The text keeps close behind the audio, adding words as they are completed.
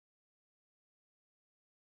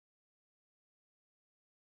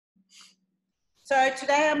So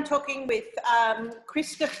today I'm talking with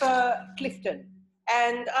Christopher Clifton,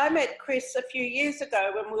 and I met Chris a few years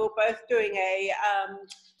ago when we were both doing a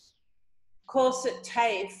course at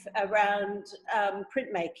TAFE around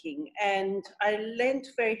printmaking, and I lent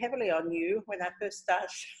very heavily on you when I first started.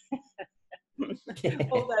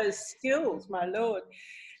 All those skills, my lord.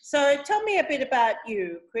 So tell me a bit about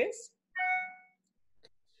you, Chris.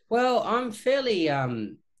 Well, I'm fairly, I've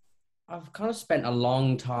kind of spent a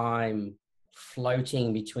long time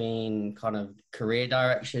floating between kind of career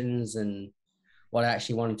directions and what I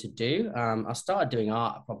actually wanted to do. I started doing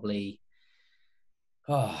art probably,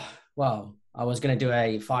 well, I was going to do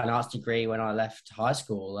a fine arts degree when I left high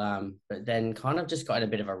school, but then kind of just got in a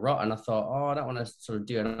bit of a rut, and I thought, I don't want to sort of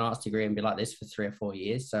do an arts degree and be like this for 3 or 4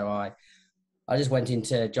 years. So I just went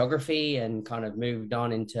into geography and kind of moved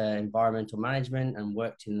on into environmental management and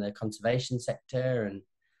worked in the conservation sector.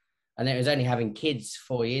 And it was only having kids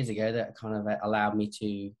 4 years ago that kind of allowed me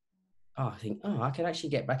to, I think, I can actually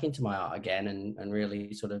get back into my art again and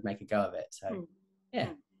really sort of make a go of it. So, yeah.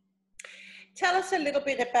 Tell us a little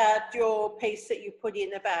bit about your piece that you put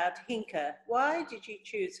in about Hinke. Why did you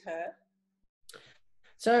choose her?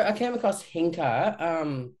 So I came across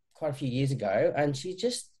Hinke quite a few years ago, and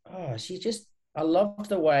I loved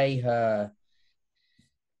the way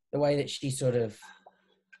that she sort of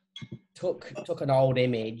took an old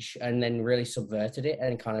image and then really subverted it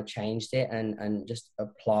and kind of changed it and just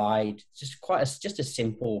applied just a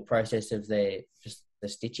simple process of the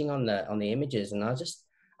stitching on the images. And I was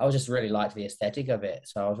just really liked the aesthetic of it,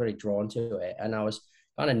 so I was really drawn to it. And I was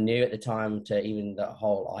kind of new at the time to even the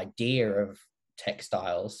whole idea of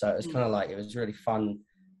textiles, so it was kind of like, it was really fun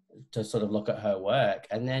to sort of look at her work.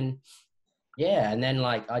 And then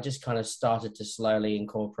like I just kind of started to slowly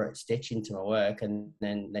incorporate stitch into my work, and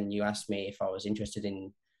then you asked me if I was interested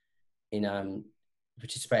in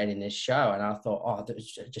participating in this show, and I thought,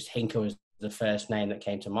 just Hinke was the first name that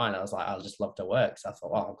came to mind. I was like, I just loved her work, so I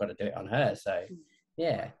thought, I've got to do it on her. So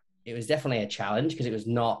yeah, it was definitely a challenge because it's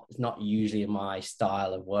not usually my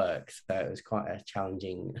style of work, so it was quite a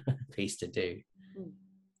challenging piece to do.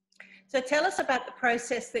 So tell us about the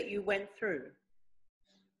process that you went through.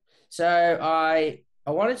 So I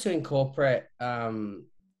wanted to incorporate,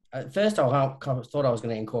 at first I thought I was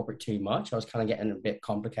going to incorporate too much. I was kind of getting a bit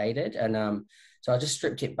complicated, and so I just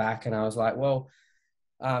stripped it back, and I was like, well,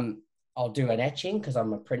 I'll do an etching because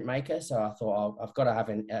I'm a printmaker, so I thought I've got to have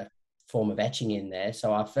a form of etching in there. So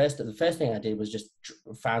the first thing I did was just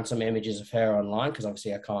found some images of her online, because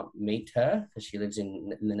obviously I can't meet her because she lives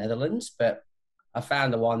in the Netherlands, but I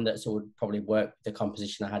found the one that sort of probably worked with the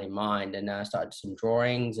composition I had in mind, and I started some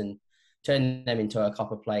drawings and turned them into a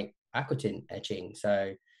copper plate aquatint etching.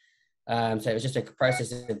 So it was just a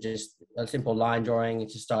process of just a simple line drawing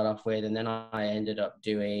to start off with, and then I ended up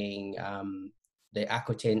doing the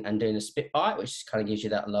aquatint and doing the spit bite, which kind of gives you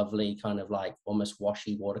that lovely kind of like almost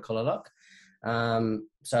washy watercolor look.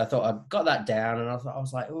 So I thought I'd got that down, and I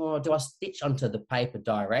was like, do I stitch onto the paper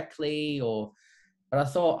directly, but I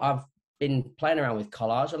thought I've been playing around with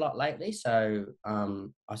collage a lot lately. So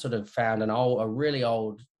I sort of found a really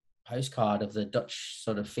old postcard of the Dutch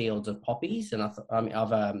sort of fields of poppies and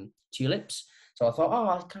of tulips. So I thought,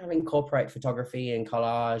 I'll kind of incorporate photography and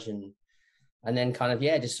collage and then kind of,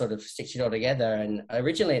 just sort of stitch it all together. And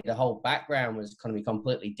originally the whole background was going to be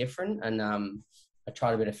completely different. And I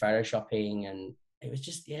tried a bit of photoshopping, and it was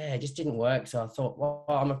just, it just didn't work. So I thought, well,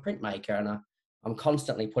 I'm a printmaker, and I'm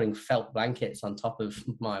constantly putting felt blankets on top of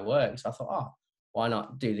my work. So I thought, why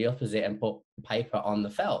not do the opposite and put paper on the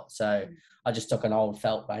felt? So I just took an old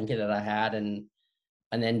felt blanket that I had and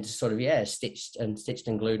then just sort of, stitched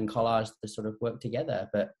and glued and collaged to sort of work together.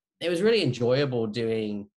 But it was really enjoyable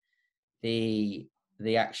doing the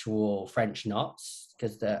actual French knots,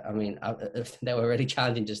 because they were really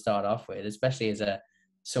challenging to start off with, especially as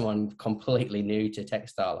someone completely new to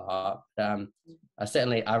textile art.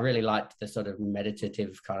 I really liked the sort of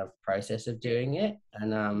meditative kind of process of doing it.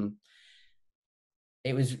 And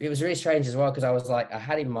it was really strange as well, because I was like, I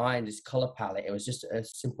had in mind this color palette. It was just a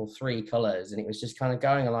simple 3 colors, and it was just kind of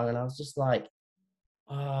going along, and I was just like,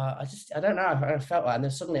 I don't know. I felt like, and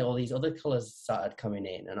then suddenly all these other colors started coming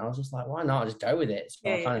in, and I was just like, why not just go with it?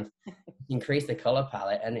 So I kind of increased the color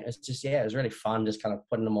palette, and it was just, it was really fun just kind of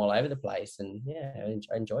putting them all over the place, and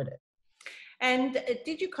I enjoyed it. And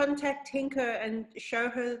did you contact Hinke and show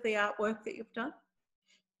her the artwork that you've done?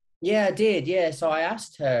 Yeah, I did. Yeah. So I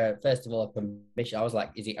asked her, first of all, a permission. I was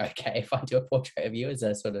like, is it okay if I do a portrait of you as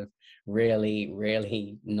a sort of really,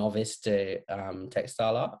 really novice to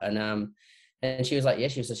textile art? And she was like,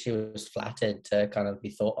 she was flattered to kind of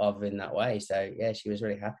be thought of in that way. So yeah, she was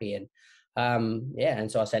really happy. And Yeah,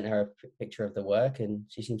 and so I sent her a picture of the work, and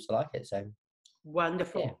she seems to like it. So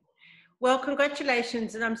Wonderful. yeah. Well,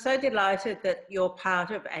 congratulations, and I'm so delighted that you're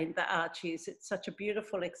part of Aim the Archies. It's such a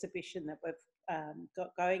beautiful exhibition that we've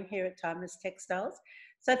got going here at Timeless Textiles.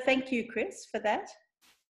 So thank you, Chris, for that.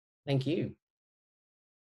 Thank you.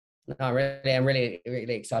 No, I'm really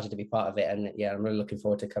excited to be part of it, and yeah, I'm really looking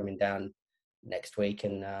forward to coming down next week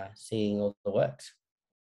and seeing all the works.